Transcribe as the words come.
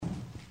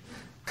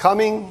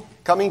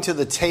Coming to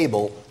the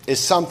table is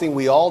something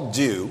we all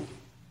do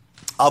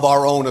of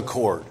our own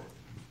accord.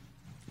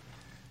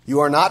 You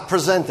are not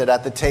presented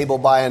at the table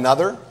by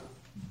another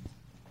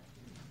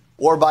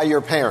or by your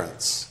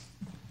parents.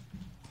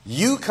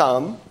 You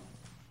come,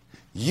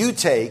 you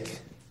take,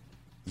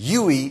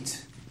 you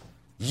eat,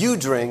 you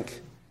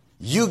drink,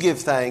 you give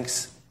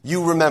thanks,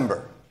 you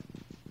remember.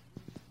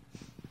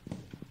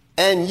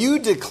 And you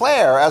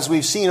declare, as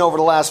we've seen over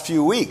the last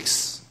few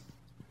weeks,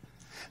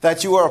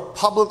 that you are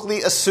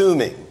publicly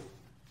assuming,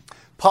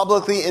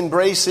 publicly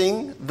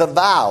embracing the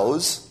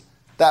vows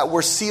that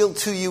were sealed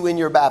to you in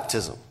your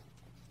baptism.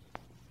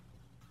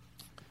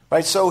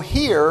 Right? So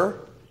here,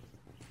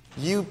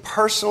 you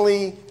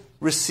personally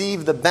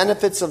receive the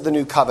benefits of the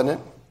new covenant,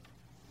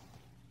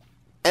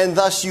 and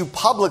thus you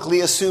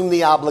publicly assume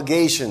the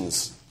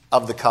obligations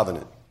of the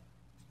covenant.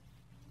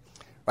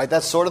 Right?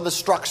 That's sort of the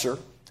structure.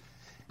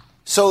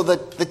 So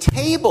the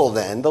table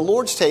then, the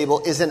Lord's table,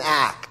 is an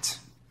act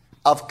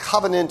of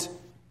covenant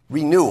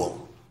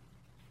renewal,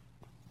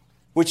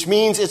 which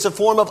means it's a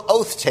form of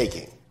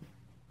oath-taking.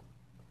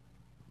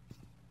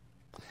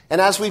 And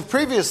as we've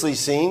previously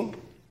seen,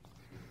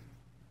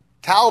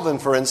 Calvin,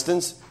 for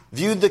instance,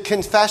 viewed the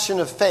confession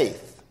of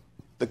faith,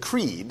 the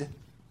creed,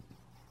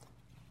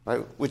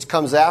 right, which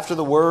comes after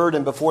the word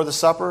and before the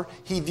supper,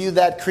 he viewed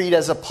that creed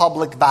as a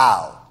public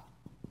vow.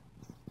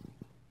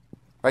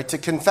 Right? To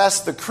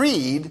confess the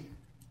creed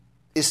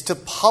is to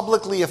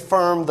publicly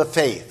affirm the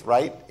faith,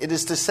 right? It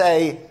is to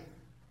say,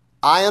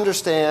 I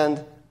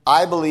understand,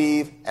 I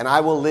believe, and I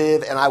will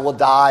live and I will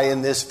die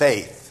in this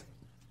faith.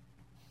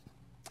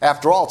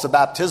 After all, it's a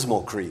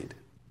baptismal creed.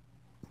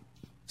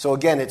 So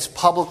again, it's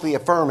publicly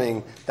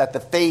affirming that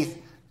the faith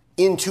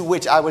into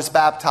which I was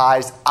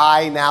baptized,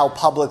 I now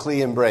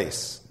publicly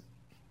embrace.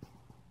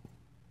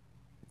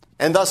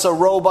 And thus a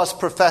robust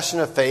profession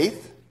of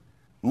faith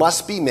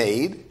must be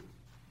made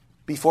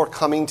before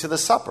coming to the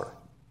supper.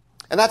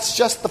 And that's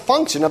just the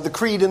function of the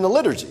creed in the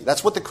liturgy.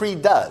 That's what the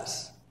creed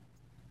does.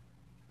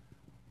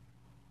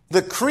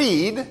 The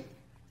creed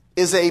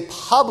is a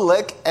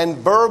public and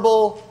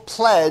verbal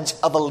pledge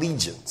of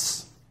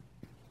allegiance.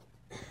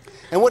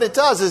 And what it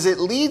does is it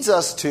leads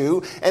us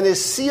to and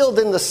is sealed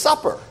in the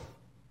supper,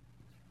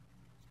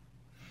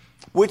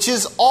 which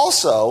is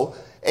also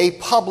a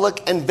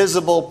public and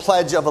visible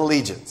pledge of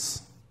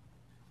allegiance.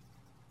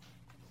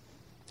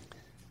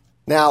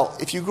 Now,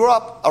 if you grew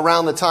up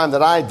around the time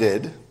that I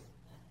did,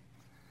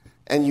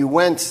 and you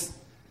went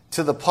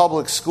to the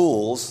public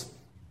schools,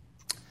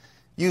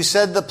 you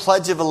said the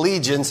Pledge of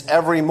Allegiance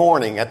every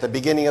morning at the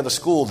beginning of the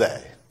school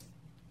day.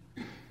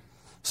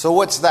 So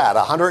what's that,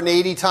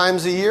 180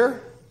 times a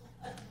year?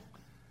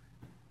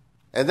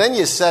 And then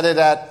you said it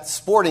at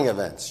sporting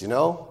events, you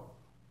know?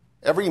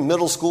 Every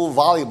middle school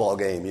volleyball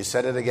game, you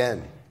said it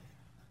again.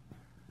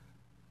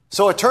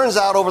 So it turns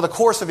out over the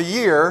course of a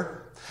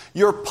year,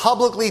 you're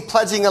publicly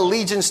pledging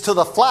allegiance to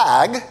the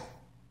flag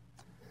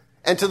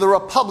and to the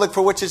republic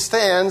for which it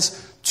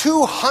stands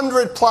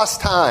 200 plus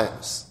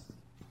times.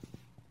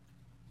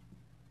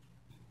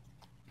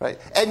 Right?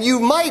 And you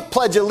might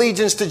pledge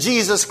allegiance to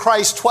Jesus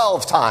Christ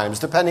 12 times,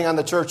 depending on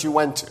the church you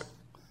went to.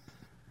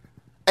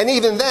 And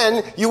even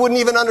then, you wouldn't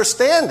even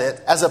understand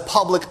it as a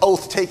public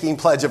oath-taking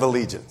pledge of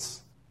allegiance.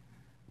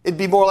 It'd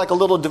be more like a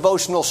little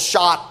devotional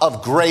shot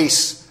of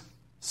grace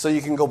so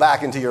you can go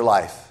back into your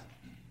life.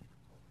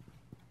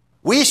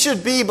 We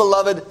should be,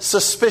 beloved,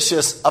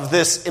 suspicious of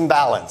this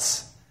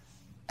imbalance.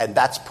 And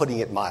that's putting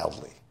it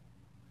mildly.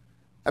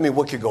 I mean,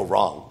 what could go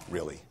wrong,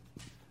 really?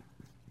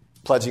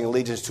 Pledging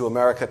allegiance to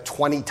America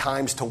 20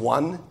 times to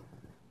 1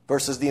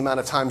 versus the amount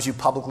of times you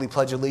publicly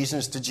pledge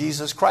allegiance to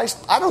Jesus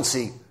Christ? I don't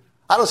see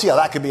how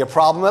that could be a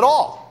problem at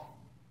all.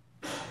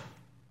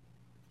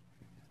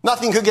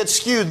 Nothing could get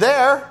skewed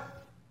there.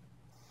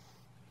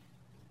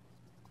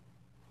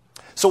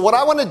 So what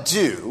I want to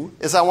do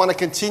is I want to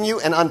continue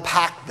and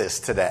unpack this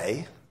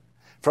today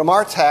from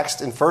our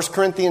text in 1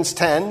 Corinthians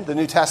 10, the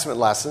New Testament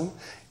lesson.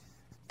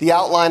 The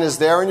outline is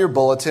there in your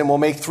bulletin. We'll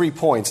make 3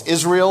 points: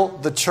 Israel,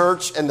 the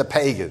church, and the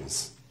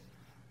pagans.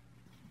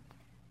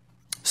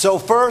 So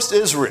first,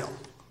 Israel.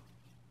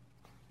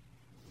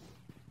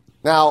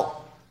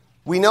 Now,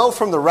 we know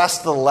from the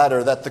rest of the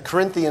letter that the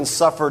Corinthians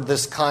suffered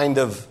this kind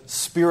of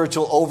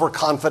spiritual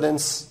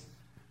overconfidence.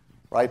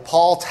 Right?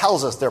 Paul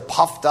tells us they're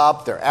puffed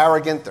up, they're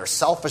arrogant, they're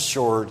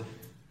self-assured.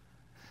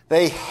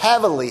 They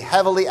heavily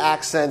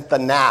accent the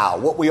now,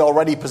 what we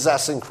already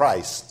possess in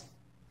Christ.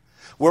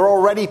 We're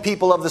already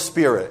people of the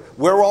Spirit.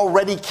 We're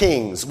already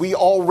kings. We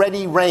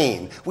already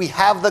reign. We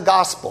have the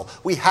gospel.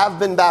 We have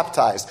been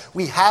baptized.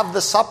 We have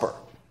the supper.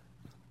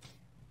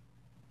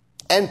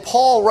 And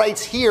Paul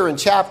writes here in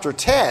chapter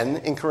 10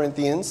 in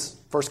 1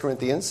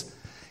 Corinthians,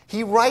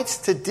 he writes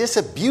to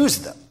disabuse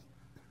them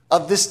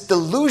of this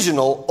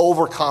delusional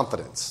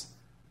overconfidence,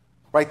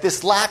 right?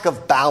 This lack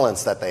of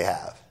balance that they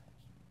have.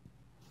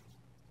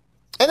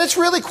 And it's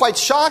really quite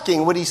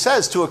shocking what he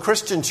says to a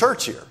Christian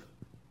church here.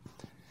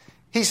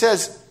 He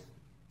says,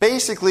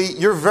 basically,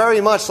 you're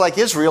very much like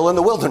Israel in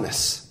the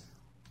wilderness.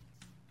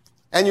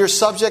 And you're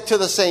subject to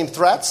the same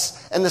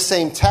threats and the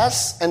same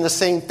tests and the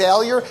same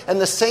failure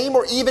and the same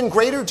or even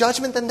greater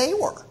judgment than they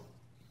were.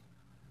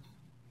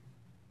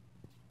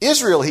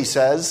 Israel, he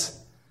says,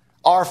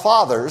 our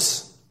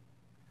fathers.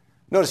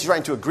 Notice he's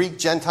writing to a Greek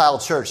Gentile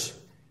church,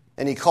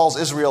 and he calls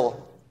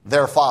Israel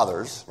their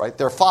fathers, right?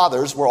 Their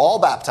fathers were all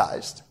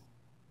baptized.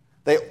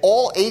 They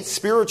all ate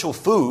spiritual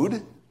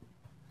food.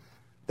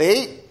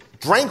 They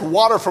drank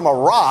water from a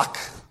rock.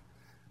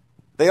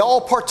 They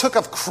all partook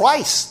of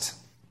Christ.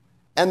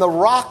 And the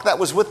rock that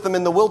was with them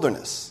in the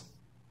wilderness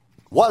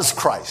was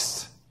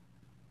Christ.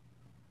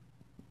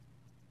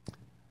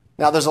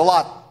 Now, there's a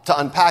lot to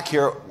unpack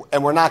here,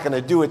 and we're not going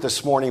to do it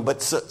this morning,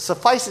 but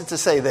suffice it to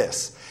say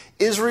this.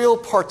 Israel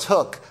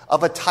partook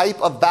of a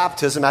type of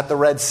baptism at the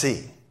Red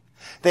Sea.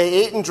 They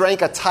ate and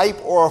drank a type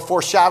or a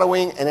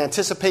foreshadowing and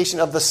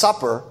anticipation of the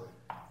supper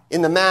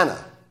in the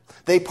manna.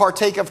 They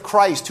partake of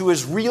Christ, who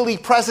is really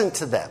present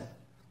to them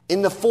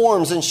in the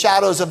forms and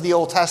shadows of the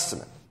Old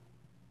Testament.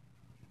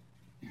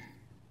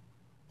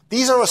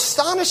 These are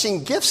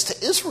astonishing gifts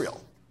to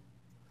Israel.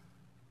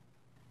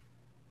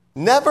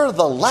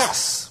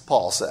 Nevertheless,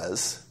 Paul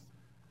says,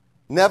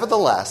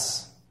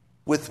 nevertheless,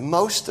 with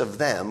most of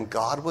them,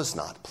 God was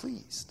not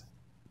pleased.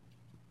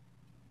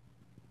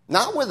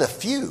 Not with a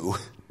few,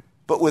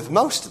 but with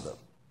most of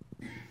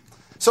them.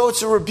 So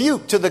it's a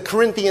rebuke to the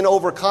Corinthian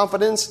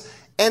overconfidence,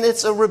 and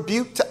it's a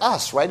rebuke to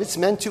us, right? It's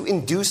meant to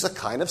induce a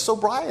kind of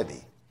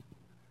sobriety.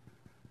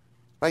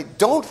 Right?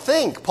 Don't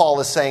think, Paul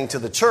is saying to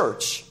the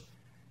church,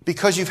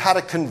 because you've had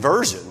a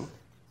conversion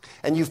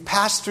and you've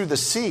passed through the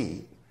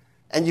sea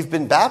and you've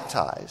been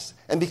baptized,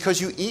 and because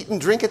you eat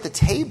and drink at the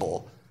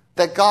table,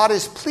 that God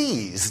is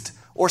pleased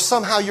or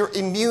somehow you're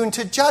immune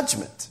to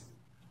judgment.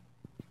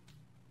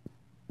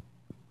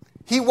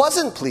 He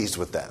wasn't pleased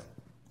with them.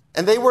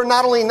 And they were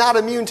not only not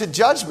immune to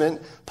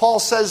judgment, Paul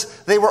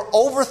says they were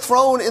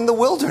overthrown in the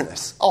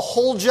wilderness. A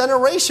whole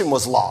generation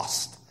was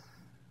lost.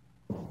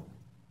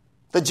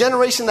 The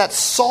generation that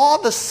saw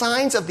the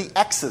signs of the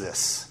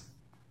Exodus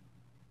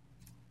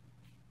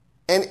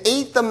and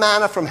ate the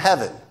manna from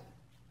heaven.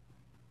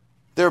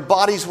 Their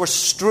bodies were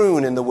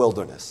strewn in the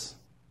wilderness.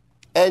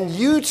 And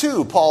you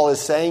too, Paul is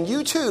saying,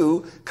 you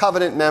too,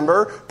 covenant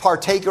member,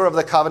 partaker of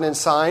the covenant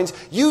signs,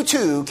 you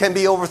too can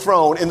be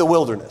overthrown in the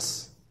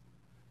wilderness.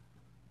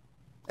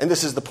 And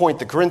this is the point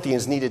the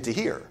Corinthians needed to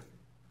hear.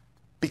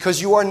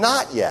 Because you are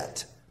not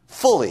yet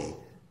fully,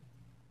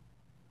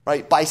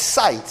 right, by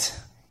sight,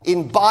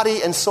 in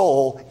body and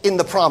soul, in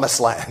the promised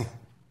land.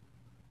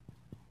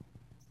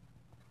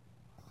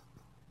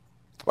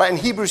 Right, and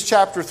Hebrews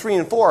chapter 3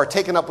 and 4 are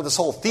taken up with this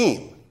whole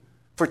theme.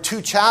 For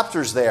 2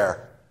 chapters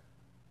there,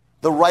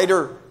 the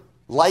writer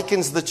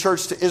likens the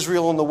church to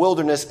Israel in the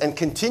wilderness and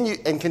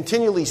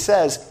continually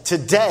says,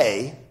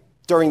 today,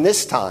 during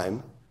this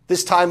time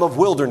of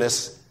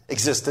wilderness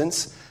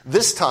existence,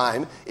 this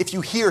time, if you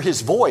hear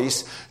his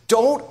voice,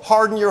 don't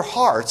harden your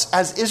hearts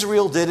as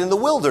Israel did in the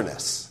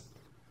wilderness.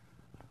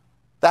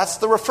 That's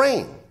the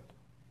refrain.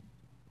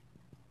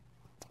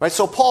 Right,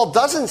 so Paul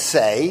doesn't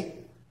say,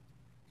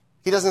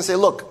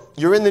 look,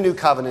 you're in the new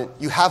covenant,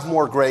 you have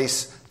more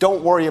grace,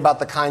 don't worry about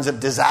the kinds of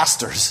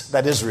disasters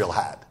that Israel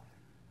had.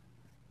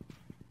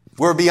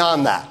 We're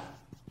beyond that.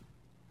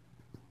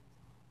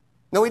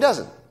 No, he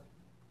doesn't.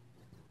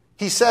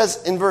 He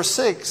says in verse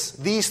 6,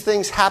 these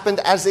things happened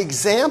as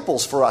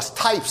examples for us.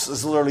 Types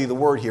is literally the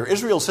word here.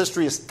 Israel's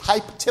history is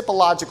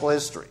typological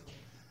history.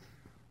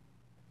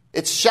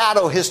 It's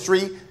shadow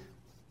history.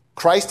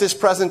 Christ is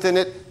present in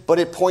it, but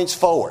it points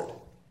forward.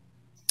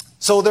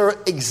 So they're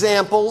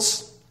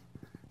examples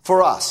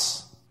for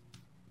us.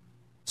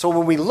 So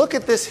when we look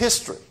at this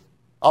history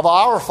of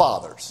our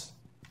fathers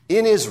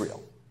in Israel,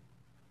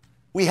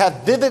 we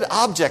have vivid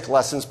object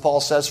lessons,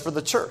 Paul says, for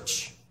the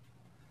church.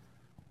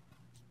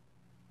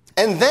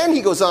 And then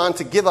he goes on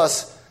to give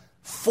us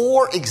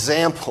 4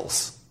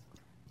 examples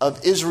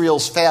of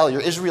Israel's failure,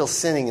 Israel's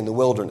sinning in the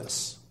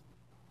wilderness.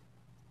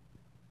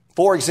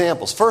 4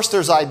 examples. First,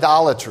 there's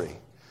idolatry,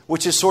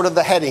 which is sort of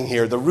the heading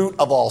here, the root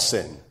of all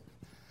sin.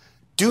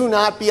 Do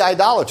not be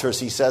idolaters,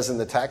 he says in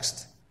the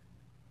text,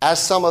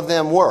 as some of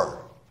them were.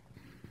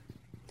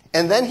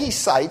 And then he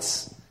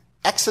cites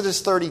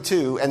Exodus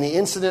 32 and the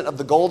incident of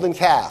the golden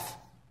calf.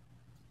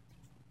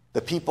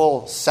 The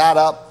people sat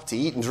up to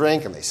eat and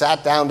drink, and they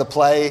sat down to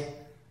play.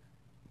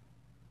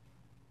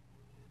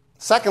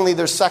 Secondly,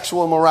 there's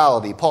sexual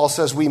immorality. Paul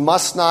says we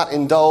must not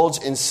indulge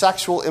in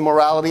sexual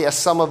immorality as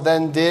some of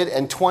them did,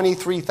 and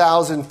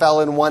 23,000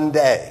 fell in one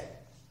day.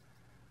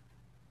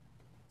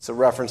 It's a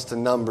reference to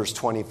Numbers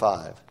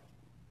 25.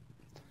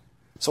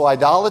 So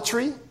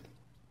idolatry,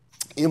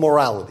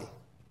 immorality.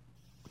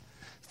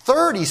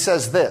 Third, he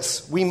says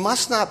this, we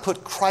must not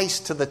put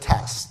Christ to the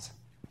test,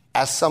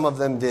 as some of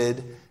them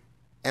did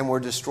and were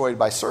destroyed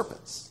by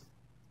serpents.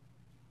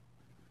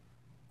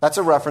 That's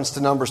a reference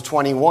to Numbers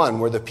 21,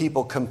 where the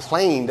people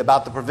complained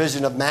about the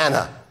provision of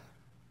manna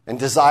and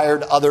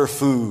desired other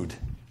food.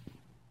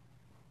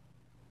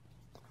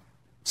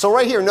 So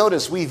right here,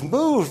 notice, we've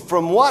moved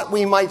from what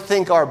we might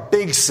think are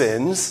big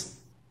sins,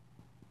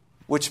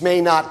 which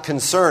may not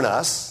concern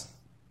us,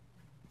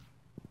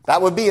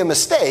 That would be a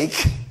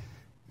mistake,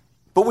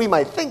 but we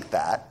might think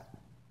that.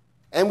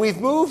 And we've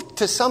moved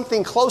to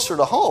something closer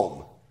to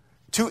home,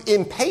 to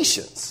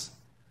impatience,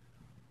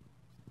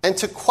 and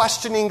to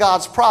questioning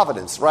God's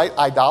providence, right?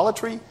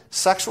 Idolatry,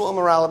 sexual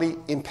immorality,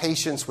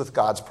 impatience with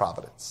God's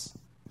providence.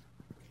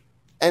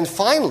 And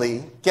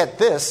finally, get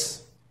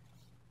this,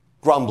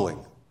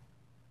 grumbling.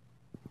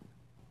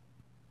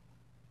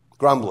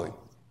 Grumbling.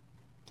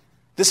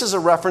 This is a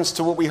reference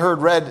to what we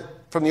heard read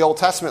from the Old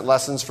Testament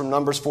lessons from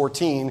Numbers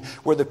 14,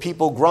 where the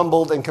people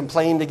grumbled and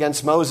complained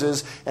against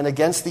Moses and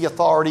against the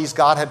authorities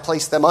God had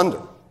placed them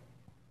under.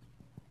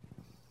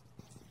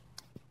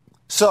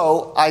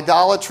 So,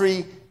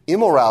 idolatry,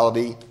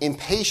 immorality,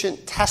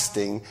 impatient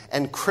testing,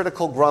 and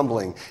critical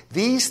grumbling.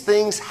 These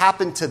things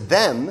happen to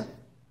them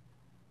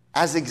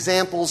as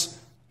examples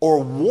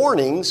or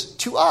warnings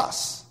to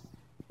us.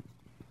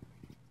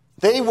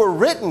 They were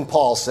written,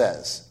 Paul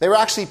says. They were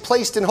actually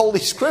placed in Holy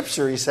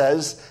Scripture, he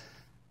says,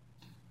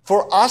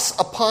 for us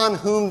upon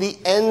whom the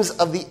ends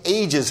of the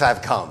ages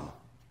have come.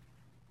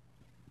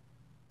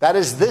 That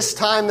is this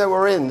time that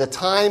we're in, the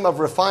time of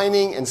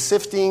refining and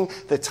sifting,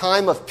 the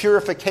time of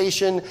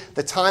purification,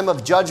 the time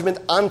of judgment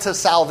unto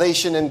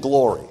salvation and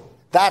glory.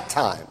 That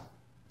time.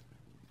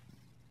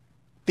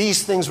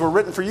 These things were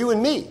written for you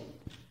and me.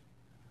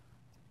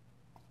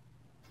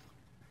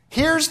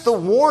 Here's the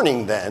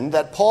warning then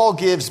that Paul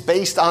gives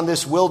based on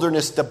this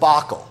wilderness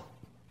debacle.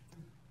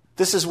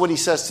 This is what he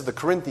says to the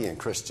Corinthian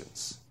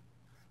Christians.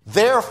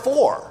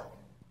 Therefore,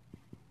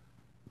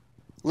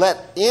 let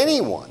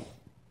anyone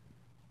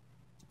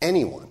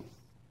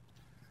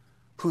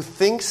who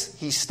thinks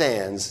he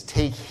stands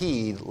take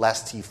heed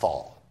lest he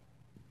fall.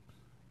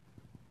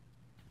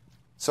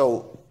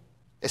 So,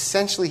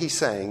 essentially he's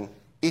saying,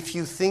 if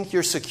you think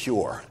you're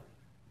secure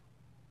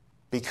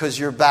because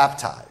you're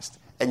baptized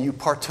and you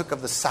partook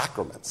of the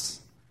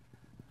sacraments,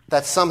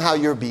 that somehow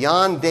you're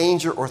beyond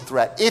danger or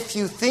threat. If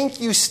you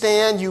think you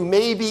stand, you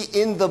may be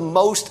in the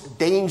most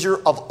danger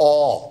of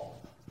all.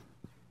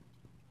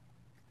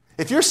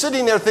 If you're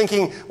sitting there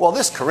thinking, well,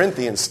 this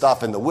Corinthian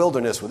stuff in the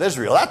wilderness with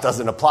Israel, that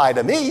doesn't apply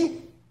to me.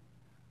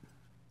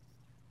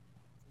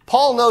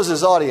 Paul knows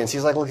his audience.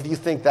 He's like, look, if you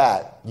think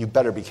that, you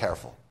better be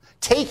careful.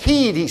 Take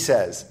heed, he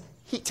says.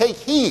 Take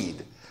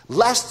heed,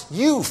 lest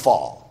you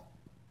fall.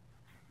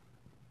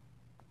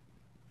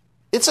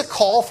 It's a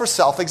call for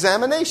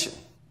self-examination.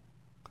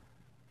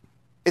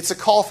 It's a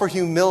call for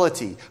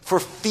humility, for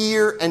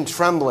fear and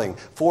trembling,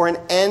 for an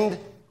end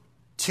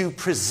to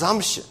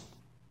presumption.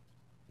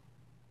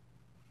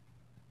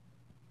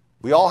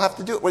 We all have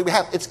to do it.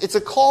 It's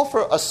a call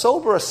for a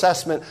sober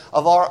assessment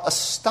of our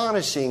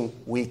astonishing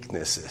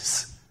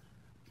weaknesses,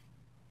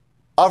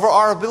 of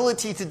our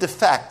ability to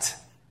defect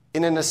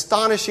in an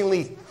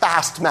astonishingly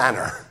fast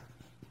manner.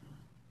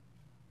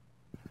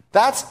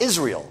 That's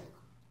Israel.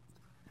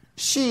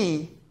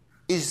 She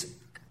is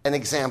an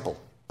example,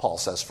 Paul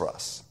says, for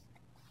us.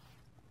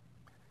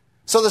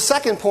 So the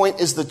second point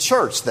is the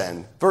church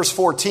then. Verse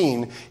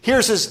 14.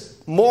 Here's his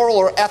moral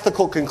or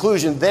ethical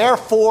conclusion.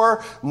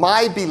 Therefore,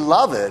 my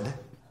beloved,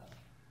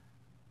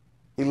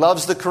 he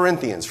loves the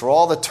Corinthians for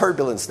all the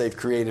turbulence they've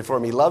created for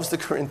him. He loves the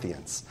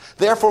Corinthians.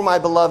 Therefore, my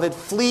beloved,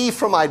 flee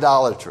from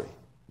idolatry.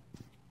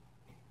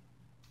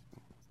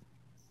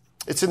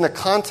 It's in the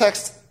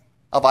context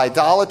of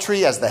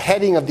idolatry as the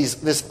heading of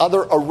this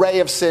other array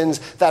of sins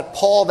that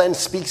Paul then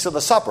speaks of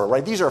the supper,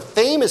 right? These are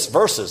famous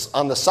verses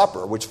on the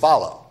supper which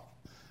follow.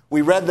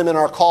 We read them in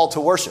our call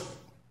to worship.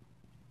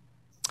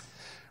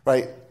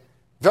 Right?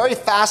 Very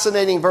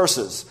fascinating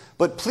verses.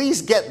 But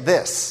please get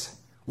this.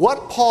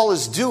 What Paul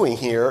is doing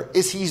here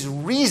is he's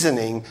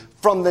reasoning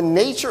from the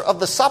nature of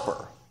the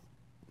supper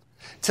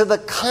to the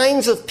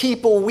kinds of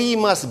people we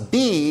must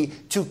be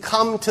to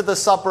come to the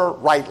supper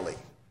rightly.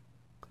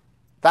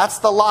 That's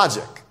the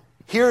logic.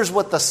 Here's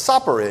what the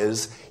supper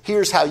is.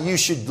 Here's how you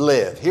should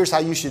live. Here's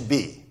how you should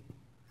be.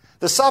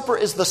 The supper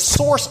is the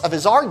source of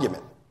his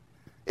argument.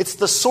 It's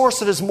the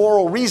source of his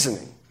moral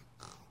reasoning.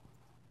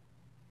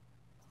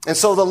 And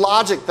so the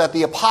logic that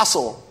the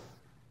apostle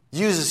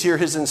uses here,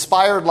 his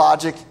inspired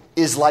logic,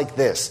 is like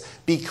this.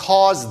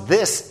 Because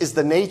this is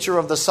the nature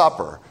of the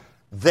supper,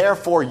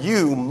 therefore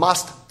you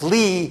must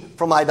flee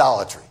from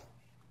idolatry.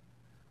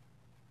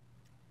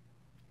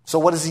 So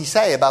what does he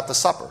say about the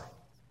supper?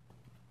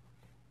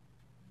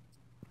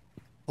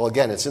 Well,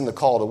 again, it's in the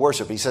call to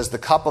worship. He says, the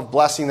cup of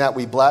blessing that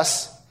we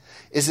bless,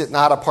 is it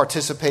not a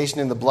participation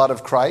in the blood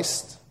of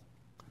Christ?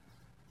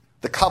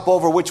 The cup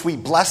over which we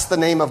bless the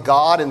name of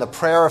God in the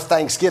prayer of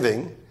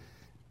thanksgiving,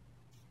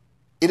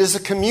 it is a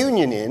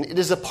communion in, it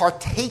is a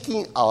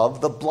partaking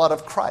of the blood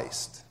of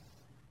Christ.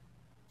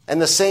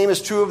 And the same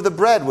is true of the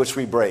bread which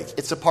we break.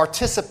 It's a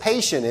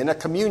participation in, a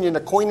communion, a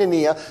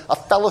koinonia, a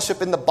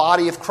fellowship in the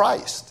body of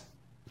Christ.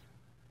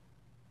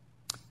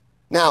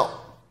 Now,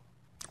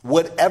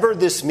 whatever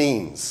this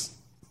means,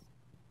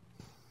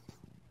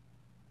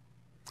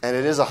 and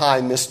it is a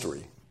high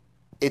mystery,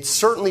 it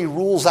certainly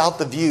rules out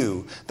the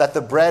view that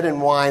the bread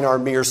and wine are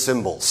mere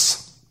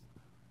symbols.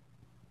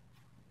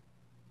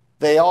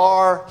 They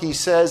are, he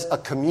says, a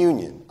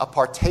communion, a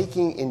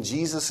partaking in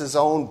Jesus'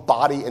 own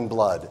body and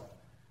blood.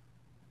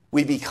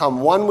 We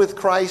become one with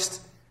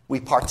Christ. We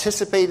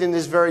participate in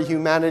his very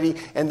humanity.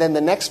 And then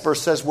the next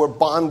verse says we're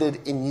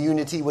bonded in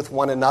unity with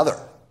one another.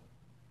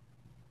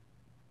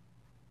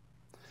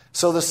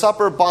 So the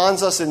supper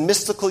bonds us in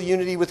mystical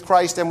unity with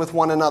Christ and with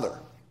one another.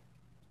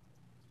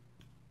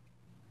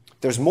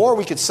 There's more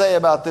we could say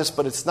about this,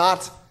 but it's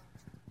not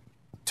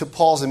to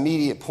Paul's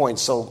immediate point.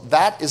 So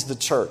that is the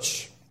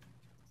church.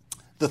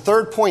 The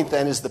third point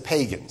then is the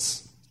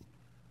pagans.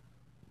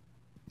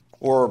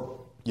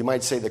 Or you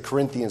might say the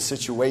Corinthian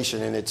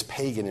situation in its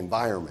pagan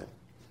environment.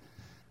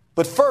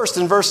 But first,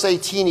 in verse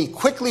 18, he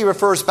quickly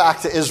refers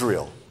back to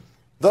Israel.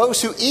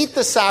 Those who eat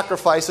the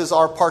sacrifices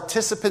are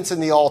participants in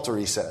the altar,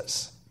 he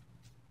says.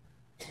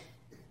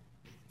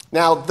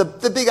 Now,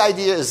 the big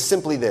idea is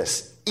simply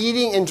this.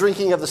 Eating and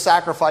drinking of the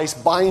sacrifice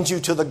binds you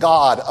to the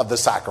God of the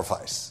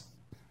sacrifice.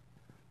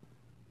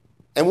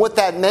 And what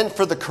that meant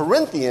for the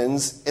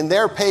Corinthians in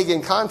their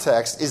pagan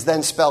context is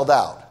then spelled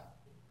out.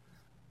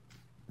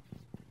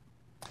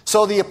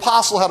 So the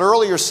apostle had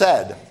earlier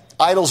said,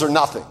 idols are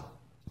nothing.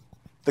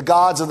 The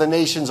gods of the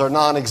nations are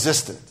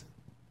non-existent.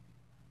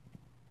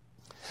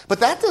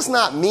 But that does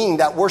not mean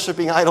that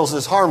worshiping idols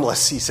is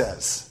harmless, he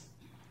says.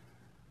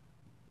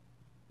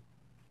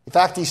 In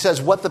fact, he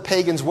says what the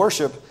pagans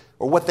worship,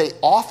 or what they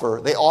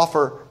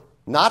offer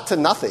not to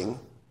nothing,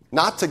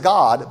 not to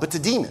God, but to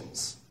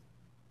demons.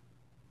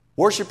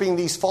 Worshipping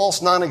these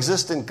false,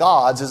 non-existent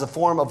gods is a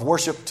form of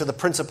worship to the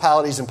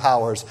principalities and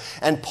powers.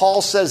 And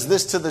Paul says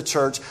this to the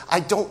church,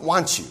 I don't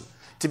want you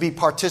to be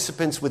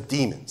participants with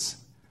demons.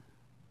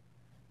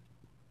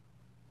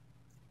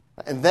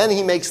 And then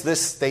he makes this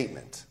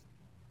statement.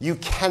 You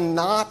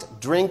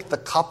cannot drink the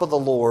cup of the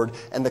Lord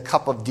and the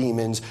cup of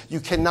demons. You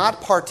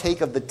cannot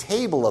partake of the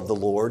table of the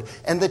Lord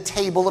and the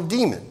table of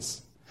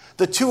demons.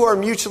 The two are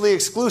mutually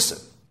exclusive.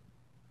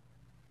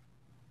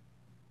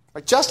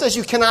 Just as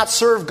you cannot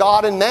serve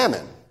God and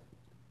mammon.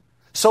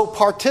 So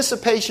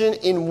participation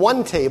in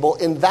one table,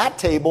 in that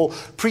table,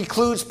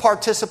 precludes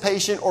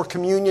participation or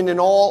communion in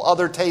all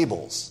other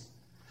tables.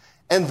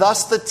 And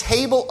thus the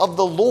table of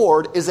the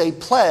Lord is a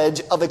pledge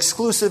of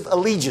exclusive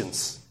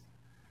allegiance.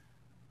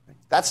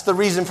 That's the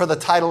reason for the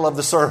title of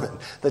the sermon.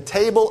 The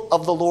table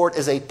of the Lord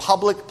is a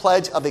public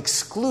pledge of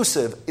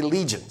exclusive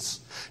allegiance.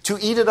 To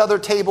eat at other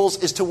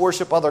tables is to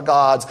worship other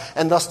gods,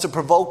 and thus to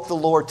provoke the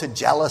Lord to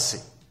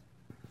jealousy.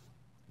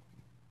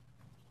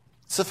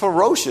 It's a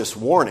ferocious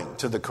warning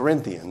to the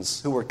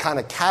Corinthians who were kind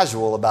of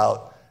casual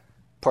about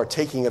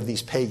partaking of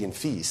these pagan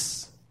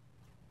feasts.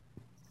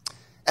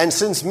 And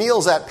since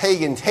meals at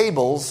pagan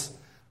tables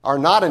are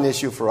not an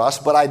issue for us,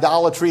 but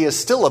idolatry is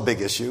still a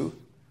big issue,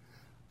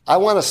 I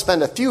want to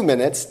spend a few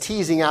minutes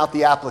teasing out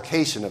the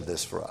application of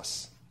this for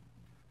us.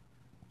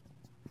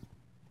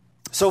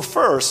 So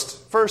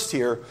first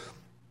here,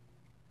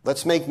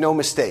 let's make no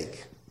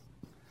mistake.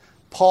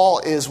 Paul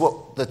is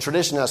what the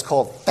tradition has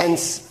called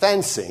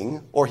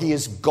fencing, or he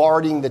is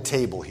guarding the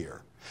table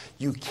here.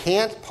 You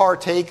can't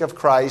partake of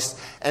Christ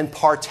and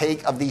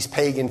partake of these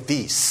pagan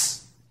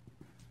feasts.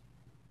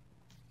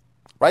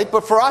 Right?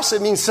 But for us,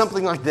 it means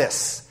something like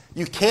this.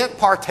 You can't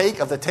partake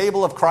of the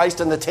table of Christ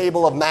and the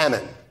table of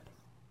mammon.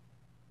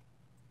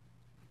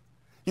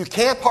 You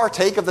can't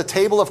partake of the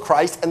table of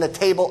Christ and the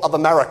table of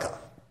America.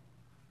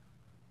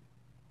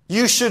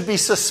 You should be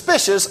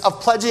suspicious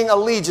of pledging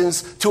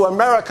allegiance to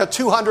America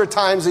 200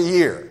 times a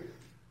year.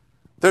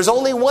 There's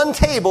only one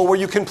table where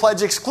you can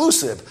pledge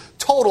exclusive,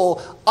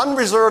 total,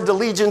 unreserved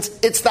allegiance.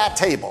 It's that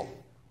table.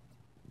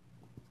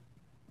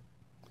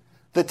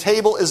 The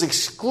table is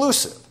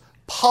exclusive,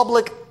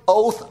 public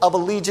oath of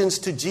allegiance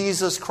to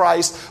Jesus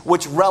Christ,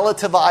 which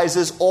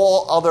relativizes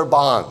all other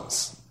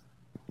bonds.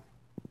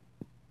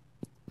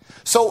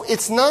 So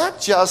it's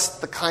not just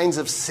the kinds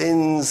of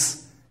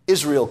sins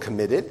Israel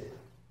committed,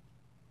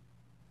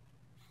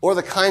 or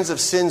the kinds of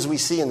sins we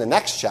see in the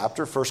next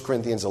chapter, 1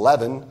 Corinthians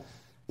 11,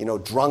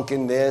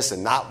 drunkenness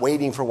and not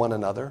waiting for one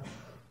another.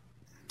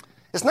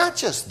 It's not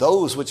just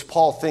those which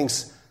Paul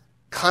thinks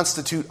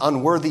constitute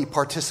unworthy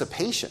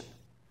participation.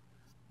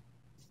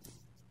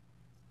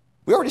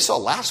 We already saw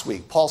last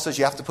week, Paul says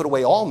you have to put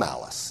away all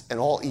malice and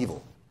all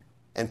evil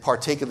and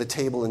partake of the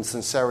table in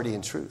sincerity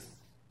and truth.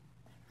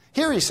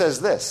 Here he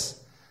says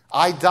this,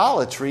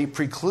 idolatry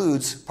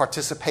precludes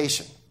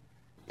participation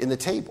in the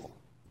table.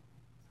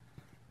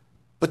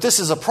 But this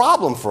is a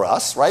problem for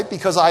us, right?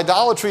 Because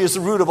idolatry is the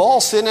root of all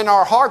sin, and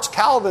our hearts,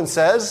 Calvin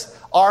says,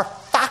 are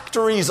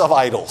factories of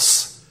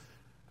idols.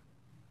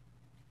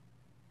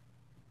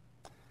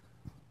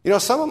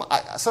 Some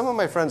of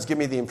my friends give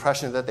me the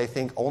impression that they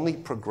think only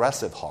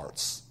progressive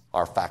hearts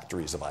are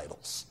factories of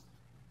idols.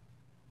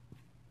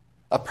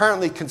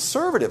 Apparently,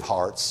 conservative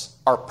hearts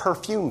are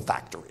perfume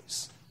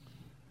factories.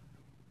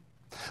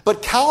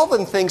 But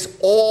Calvin thinks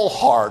all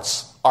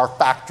hearts are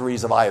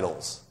factories of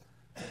idols.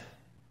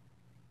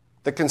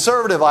 The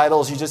conservative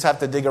idols, you just have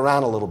to dig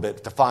around a little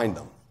bit to find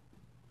them.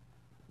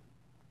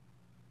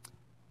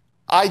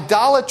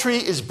 Idolatry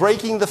is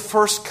breaking the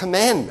first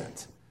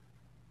commandment.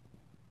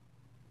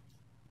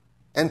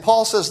 And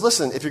Paul says,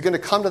 listen, if you're going to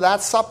come to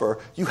that supper,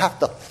 you have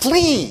to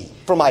flee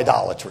from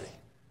idolatry.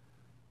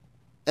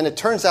 And it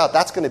turns out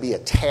that's going to be a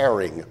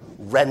tearing,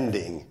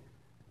 rending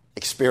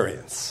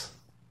experience.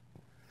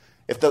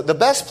 If the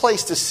best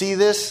place to see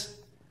this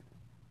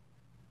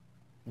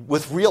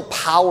with real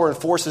power and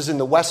force is in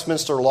the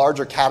Westminster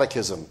Larger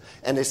Catechism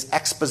and its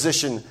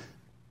exposition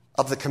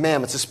of the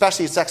commandments,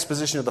 especially its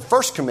exposition of the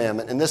first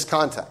commandment in this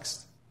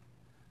context.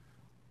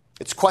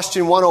 It's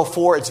question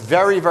 104. It's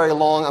very, very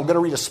long. I'm going to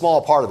read a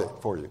small part of it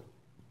for you.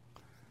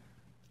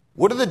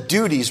 What are the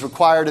duties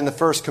required in the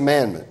first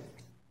commandment?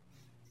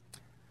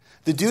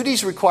 The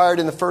duties required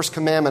in the first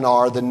commandment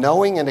are the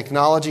knowing and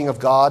acknowledging of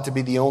God to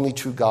be the only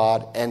true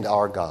God and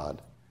our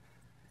God,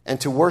 and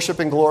to worship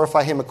and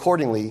glorify him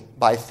accordingly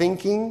by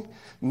thinking,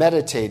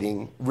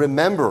 meditating,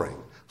 remembering,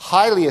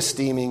 highly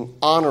esteeming,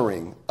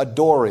 honoring,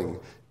 adoring,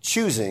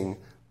 choosing,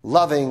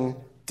 loving,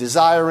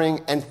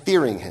 desiring, and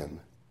fearing him,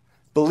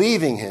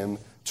 believing him,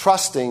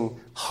 trusting,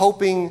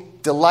 hoping,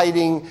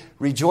 delighting,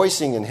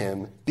 rejoicing in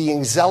him,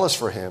 being zealous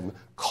for him,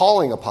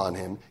 calling upon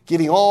him,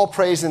 giving all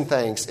praise and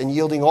thanks, and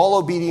yielding all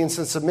obedience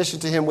and submission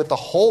to him with the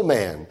whole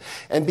man,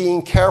 and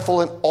being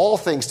careful in all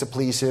things to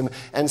please him,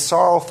 and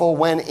sorrowful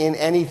when in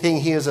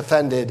anything he is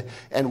offended,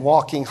 and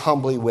walking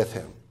humbly with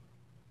him.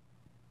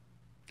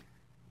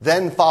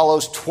 Then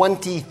follows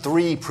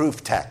 23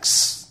 proof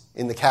texts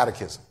in the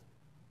Catechism.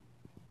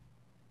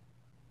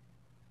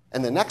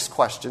 And the next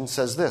question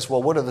says this,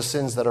 well, what are the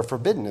sins that are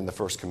forbidden in the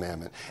first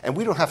commandment? And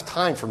we don't have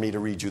time for me to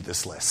read you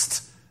this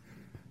list,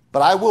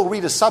 but I will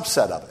read a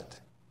subset of it.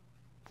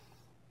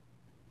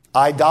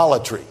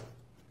 Idolatry,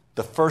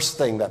 the first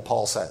thing that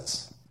Paul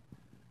says.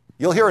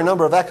 You'll hear a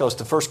number of echoes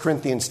to 1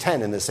 Corinthians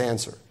 10 in this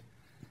answer.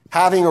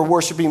 Having or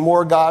worshiping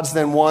more gods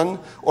than one,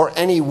 or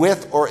any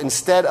with or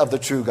instead of the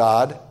true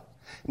God,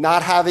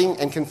 not having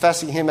and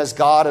confessing him as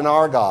God and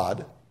our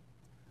God,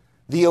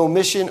 the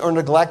omission or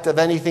neglect of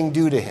anything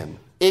due to him,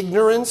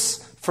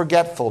 ignorance,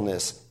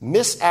 forgetfulness,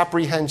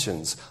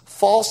 misapprehensions,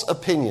 false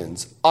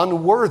opinions,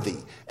 unworthy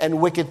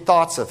and wicked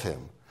thoughts of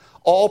him,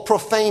 all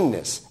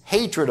profaneness,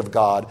 hatred of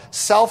God,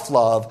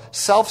 self-love,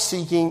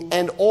 self-seeking,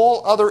 and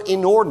all other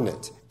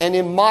inordinate and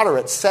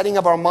immoderate setting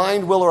of our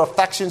mind, will, or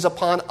affections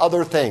upon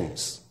other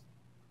things,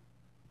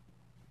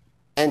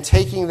 and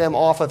taking them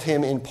off of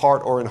him in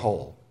part or in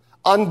whole.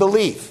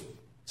 Unbelief,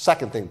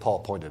 second thing Paul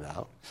pointed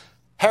out.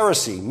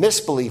 Heresy,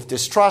 misbelief,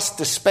 distrust,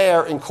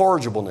 despair,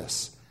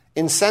 incorrigibleness,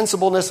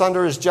 insensibleness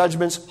under his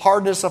judgments,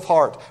 hardness of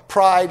heart,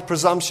 pride,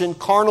 presumption,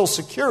 carnal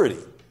security.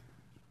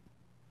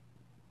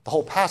 The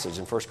whole passage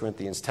in 1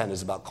 Corinthians 10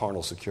 is about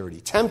carnal security.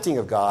 Tempting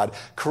of God,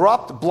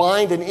 corrupt,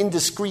 blind, and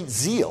indiscreet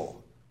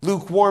zeal,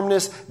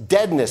 lukewarmness,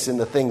 deadness in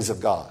the things of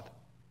God.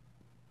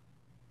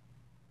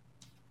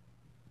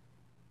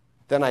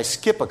 Then I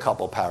skip a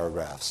couple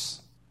paragraphs.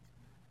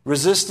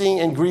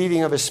 Resisting and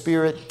grieving of his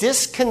spirit,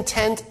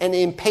 discontent and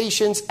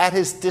impatience at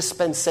his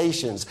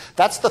dispensations.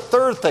 That's the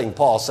third thing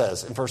Paul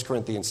says in 1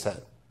 Corinthians 10.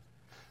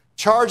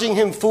 Charging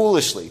him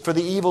foolishly for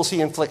the evils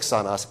he inflicts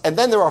on us. And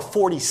then there are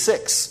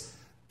 46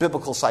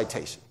 biblical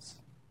citations.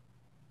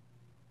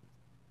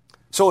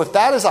 So if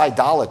that is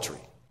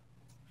idolatry,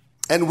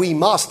 and we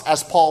must,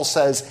 as Paul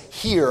says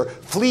here,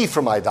 flee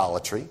from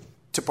idolatry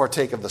to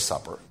partake of the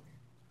supper,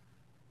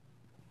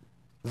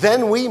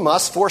 then we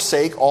must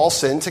forsake all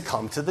sin to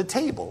come to the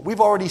table. We've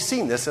already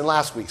seen this in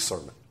last week's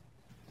sermon.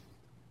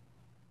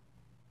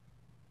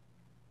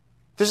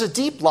 There's a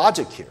deep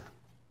logic here.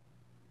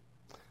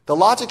 The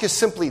logic is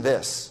simply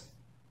this.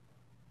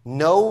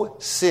 No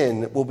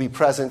sin will be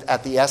present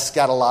at the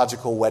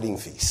eschatological wedding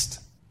feast.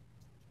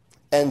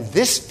 And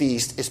this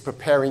feast is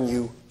preparing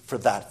you for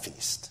that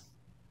feast.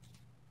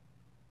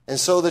 And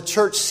so the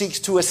church seeks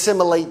to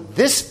assimilate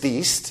this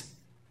feast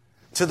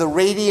to the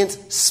radiant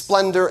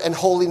splendor and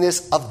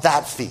holiness of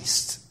that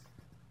feast.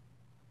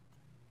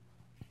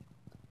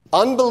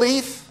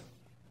 Unbelief,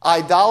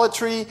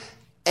 idolatry,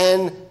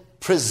 and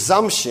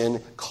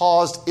presumption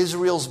caused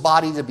Israel's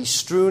body to be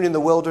strewn in the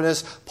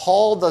wilderness.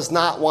 Paul does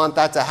not want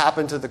that to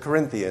happen to the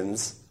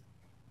Corinthians,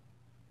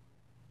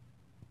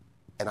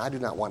 and I do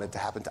not want it to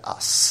happen to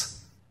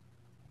us.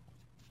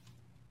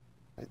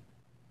 Right?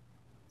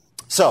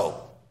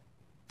 So,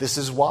 this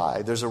is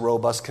why there's a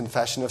robust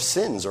confession of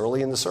sins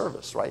early in the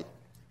service, right?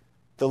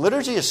 The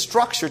liturgy is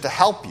structured to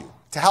help you,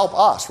 to help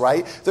us,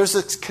 right? There's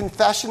a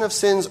confession of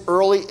sins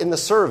early in the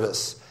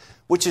service,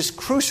 which is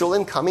crucial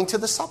in coming to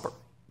the supper.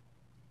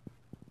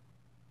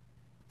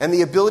 And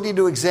the ability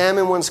to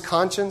examine one's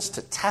conscience,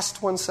 to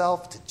test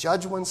oneself, to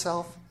judge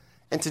oneself,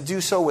 and to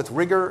do so with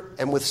rigor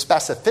and with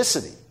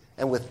specificity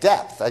and with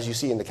depth, as you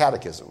see in the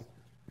Catechism,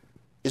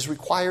 is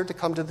required to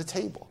come to the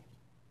table.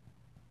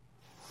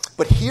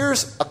 But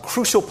here's a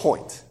crucial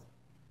point.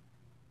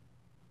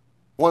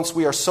 Once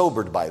we are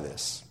sobered by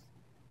this,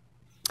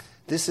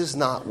 this is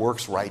not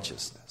works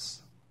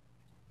righteousness.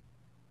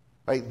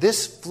 Right?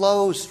 This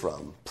flows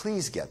from,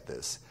 please get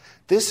this,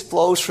 this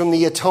flows from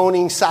the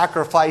atoning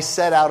sacrifice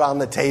set out on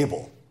the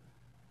table.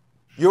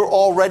 You're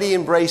already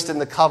embraced in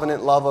the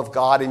covenant love of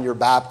God in your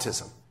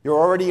baptism. You're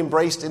already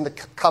embraced in the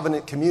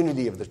covenant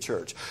community of the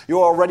church.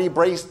 You're already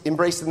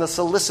embraced in the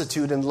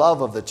solicitude and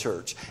love of the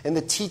church, in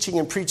the teaching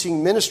and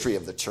preaching ministry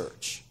of the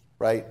church,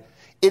 right?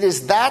 It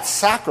is that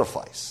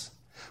sacrifice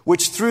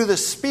which through the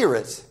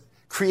Spirit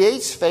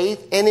creates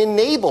faith and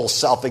enables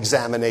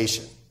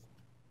self-examination.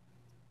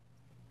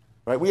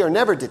 Right? We are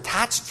never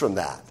detached from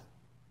that.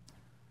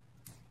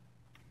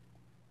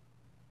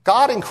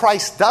 God in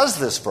Christ does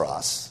this for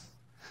us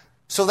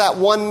so that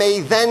one may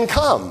then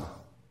come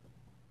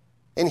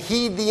and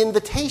heed the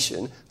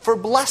invitation for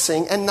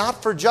blessing and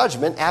not for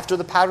judgment after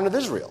the pattern of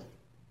Israel.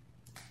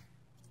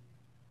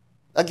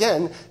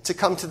 Again, to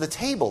come to the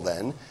table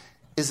then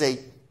is a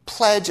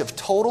pledge of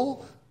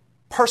total,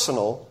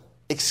 personal,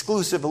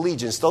 exclusive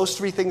allegiance. Those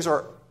three things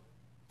are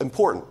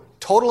important.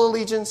 Total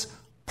allegiance,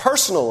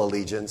 personal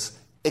allegiance,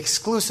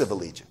 exclusive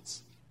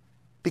allegiance.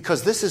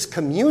 Because this is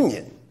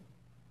communion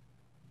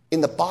in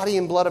the body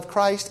and blood of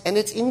Christ, and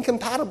it's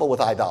incompatible with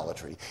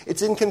idolatry.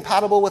 It's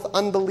incompatible with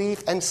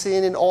unbelief and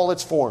sin in all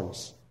its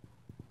forms.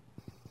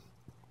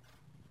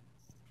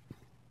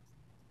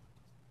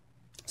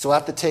 So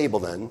at the table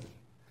then,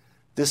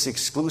 this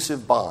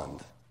exclusive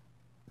bond,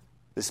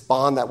 this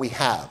bond that we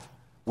have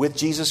with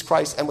Jesus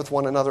Christ and with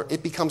one another,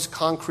 it becomes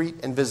concrete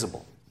and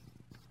visible.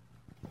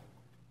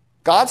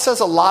 God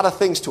says a lot of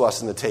things to us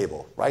in the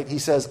table, right? He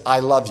says, I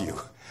love you.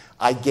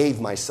 I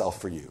gave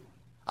myself for you.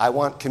 I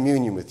want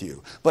communion with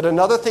you. But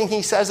another thing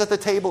he says at the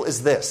table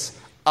is this: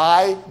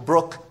 I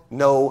brook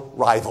no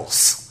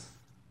rivals.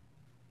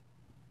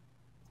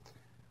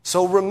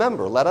 So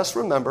remember, let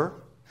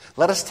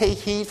us take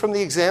heed from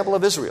the example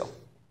of Israel.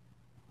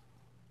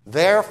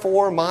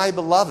 Therefore, my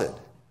beloved,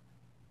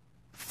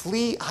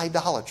 flee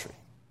idolatry.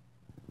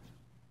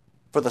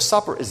 For the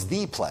supper is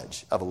the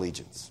pledge of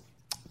allegiance.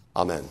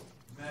 Amen.